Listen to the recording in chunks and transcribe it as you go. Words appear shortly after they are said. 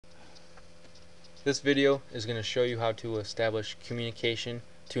This video is going to show you how to establish communication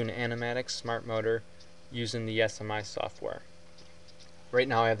to an Animatics smart motor using the SMI software. Right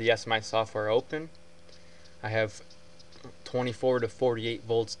now I have the SMI software open. I have 24 to 48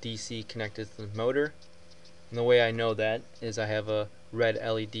 volts DC connected to the motor. And the way I know that is I have a red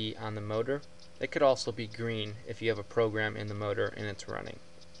LED on the motor. It could also be green if you have a program in the motor and it's running.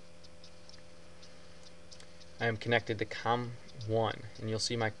 I am connected to COM 1, and you'll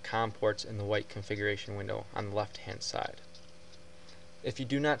see my COM ports in the white configuration window on the left hand side. If you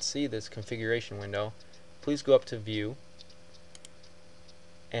do not see this configuration window, please go up to View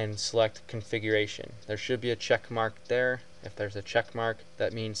and select Configuration. There should be a check mark there. If there's a check mark,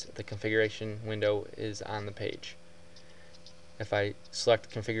 that means the configuration window is on the page. If I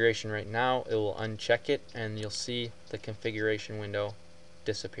select configuration right now, it will uncheck it and you'll see the configuration window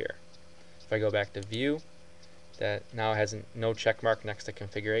disappear. If I go back to View, that now has no check mark next to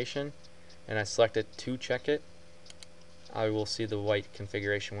configuration, and I select it to check it, I will see the white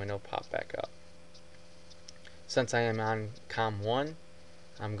configuration window pop back up. Since I am on COM 1,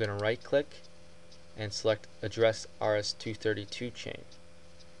 I'm going to right click and select address RS-232 chain.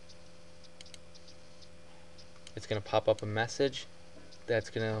 It's going to pop up a message that's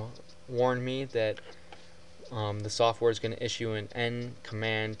going to warn me that the software is going to issue an N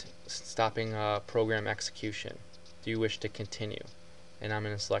command stopping program execution. Do you wish to continue? And I'm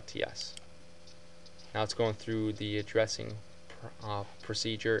going to select yes. Now it's going through the addressing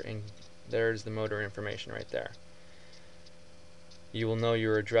procedure, and there's the motor information right there. You will know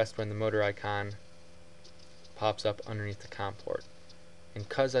you're addressed when the motor icon pops up underneath the COM port. And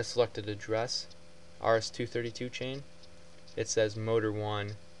because I selected address RS-232 chain, it says motor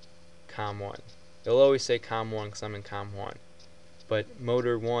 1 COM 1. It'll always say COM 1 because I'm in COM 1, but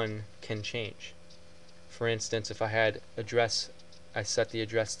motor 1 can change. For instance, if I set the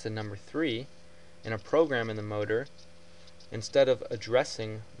address to number 3 in a program in the motor, instead of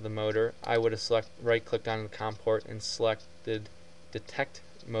addressing the motor, I would have right clicked on the COM port and selected detect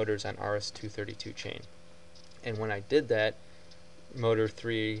motors on RS-232 chain. And when I did that, motor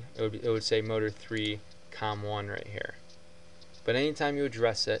 3, it would say motor 3 COM 1 right here. But anytime you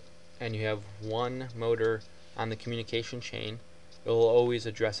address it and you have one motor on the communication chain, it will always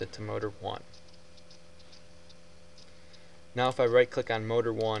address it to motor 1. Now if I right click on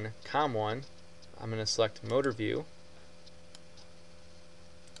motor 1 COM 1, I'm going to select motor view,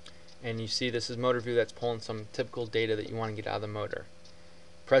 and you see this is motor view that's pulling some typical data that you want to get out of the motor.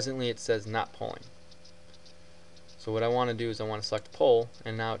 Presently it says not pulling. So what I want to do is I want to select pull,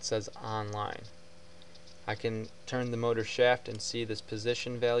 and now it says online. I can turn the motor shaft and see this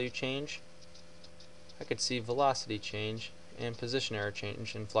position value change. I could see velocity change and position error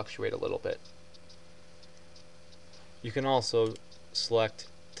change and fluctuate a little bit. You can also select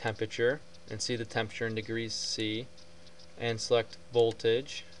temperature and see the temperature in degrees C, and select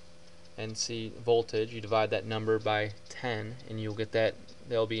voltage and see voltage. You divide that number by 10 and you'll get that.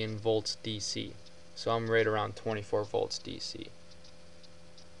 They'll be in volts DC. So I'm right around 24 volts DC.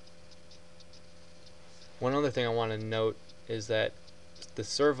 One other thing I want to note is that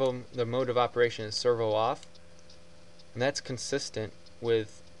the mode of operation is servo off, and that's consistent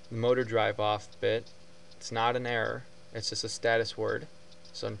with the motor drive off bit. It's not an error, it's just a status word.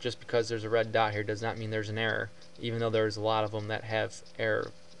 So just because there's a red dot here does not mean there's an error, even though there's a lot of them that have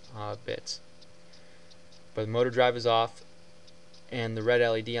error bits. But the motor drive is off, and the red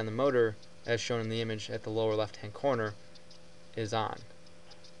LED on the motor, as shown in the image at the lower left hand corner, is on.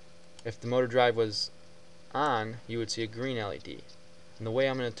 If the motor drive was on, you would see a green LED. And the way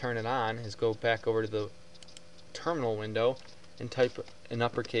I'm going to turn it on is go back over to the terminal window and type in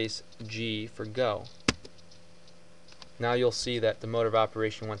uppercase G for go. Now you'll see that the mode of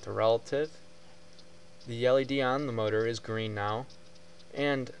operation went to relative. The LED on the motor is green now,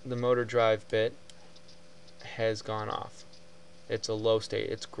 and the motor drive bit has gone off. It's a low state,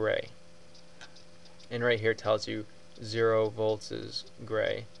 it's gray. And right here it tells you 0 volts is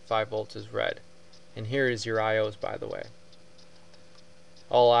gray, 5 volts is red. And here is your IOs, by the way.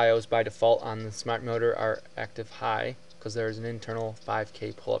 All IOs by default on the smart motor are active high because there is an internal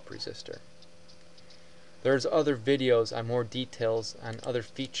 5K pull-up resistor. There's other videos on more details on other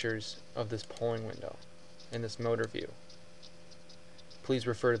features of this polling window in this motor view. Please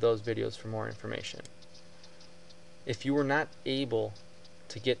refer to those videos for more information. If you were not able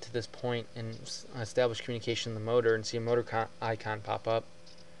to get to this point and establish communication in the motor and see a motor icon pop up,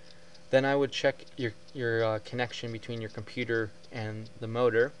 then I would check your connection between your computer and the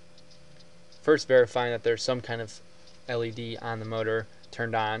motor. First, verifying that there's some kind of LED on the motor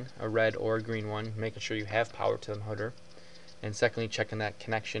turned on, a red or a green one, making sure you have power to the motor. and secondly checking that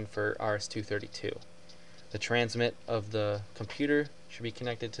connection for RS-232. The transmit of the computer should be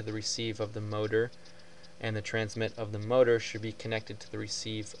connected to the receive of the motor, and the transmit of the motor should be connected to the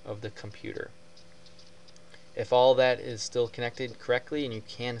receive of the computer. If all that is still connected correctly and you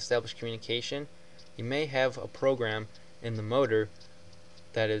can establish communication, you may have a program in the motor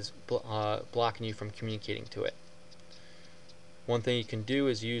that is blocking you from communicating to it. One thing you can do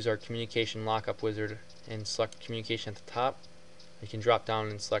is use our communication lockup wizard and select communication at the top. You can drop down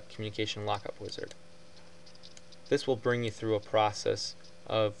and select communication lockup wizard. This will bring you through a process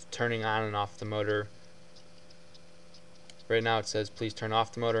of turning on and off the motor. Right now it says please turn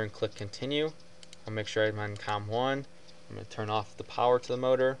off the motor and click continue. I'll make sure I'm on COM 1. I'm going to turn off the power to the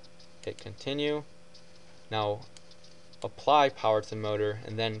motor, hit continue. Now apply power to the motor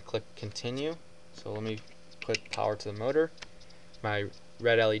and then click continue. So let me click power to the motor. My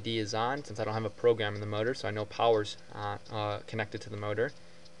red LED is on since I don't have a program in the motor, so I know power's connected to the motor.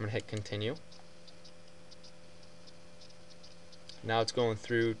 I'm going to hit continue. Now it's going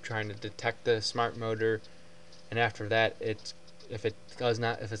through trying to detect the smart motor, and after that if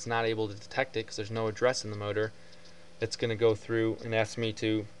it's not able to detect it because there's no address in the motor, it's going to go through and ask me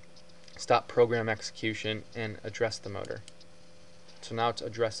to stop program execution and address the motor. So now it's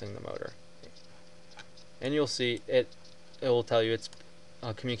addressing the motor, and you'll see it will tell you its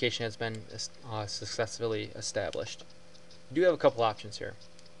communication has been successfully established. You do have a couple options here.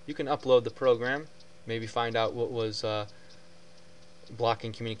 You can upload the program, maybe find out what was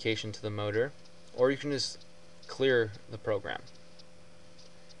blocking communication to the motor, or you can just clear the program.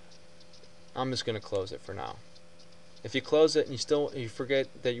 I'm just going to close it for now. If you close it and you forget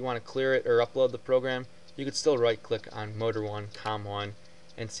that you want to clear it or upload the program, you could still right click on Motor 1, COM 1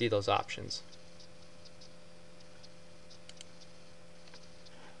 and see those options.